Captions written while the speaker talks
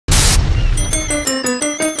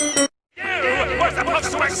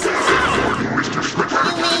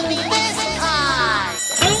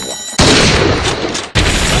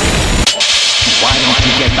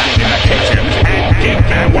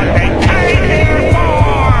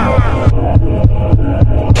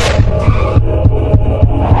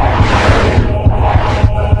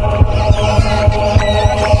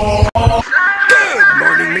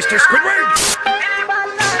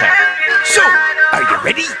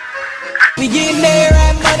Begin there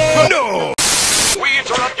and money. No! We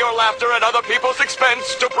interrupt your laughter at other people's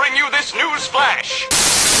expense to bring you this news flash.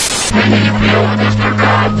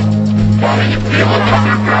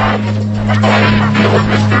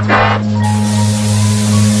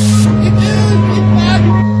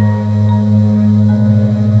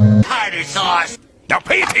 Tartar sauce. Now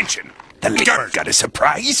pay attention. The leader got a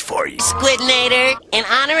surprise for you. Squidnator, in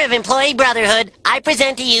honor of Employee Brotherhood, I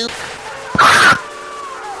present to you...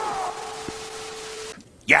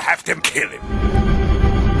 You have to kill him.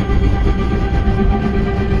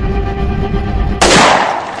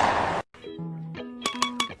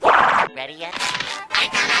 Ready yet? I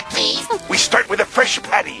cannot please. We start with a fresh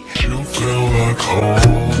patty. You feel like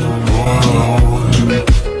home around.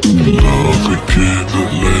 Love again, the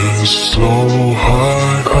list so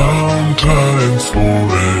high. I'm dying for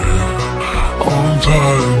it. I'm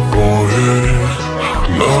dying for it.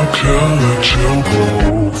 And I can't let you go.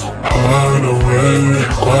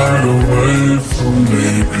 Hide away from me,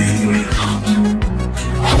 baby.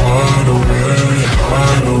 Hide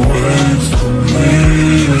away from me.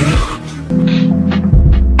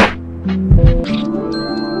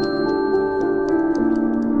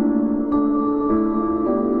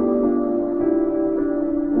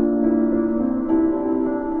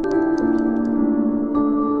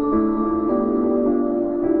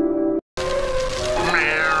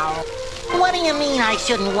 What do you mean I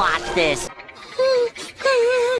shouldn't watch this?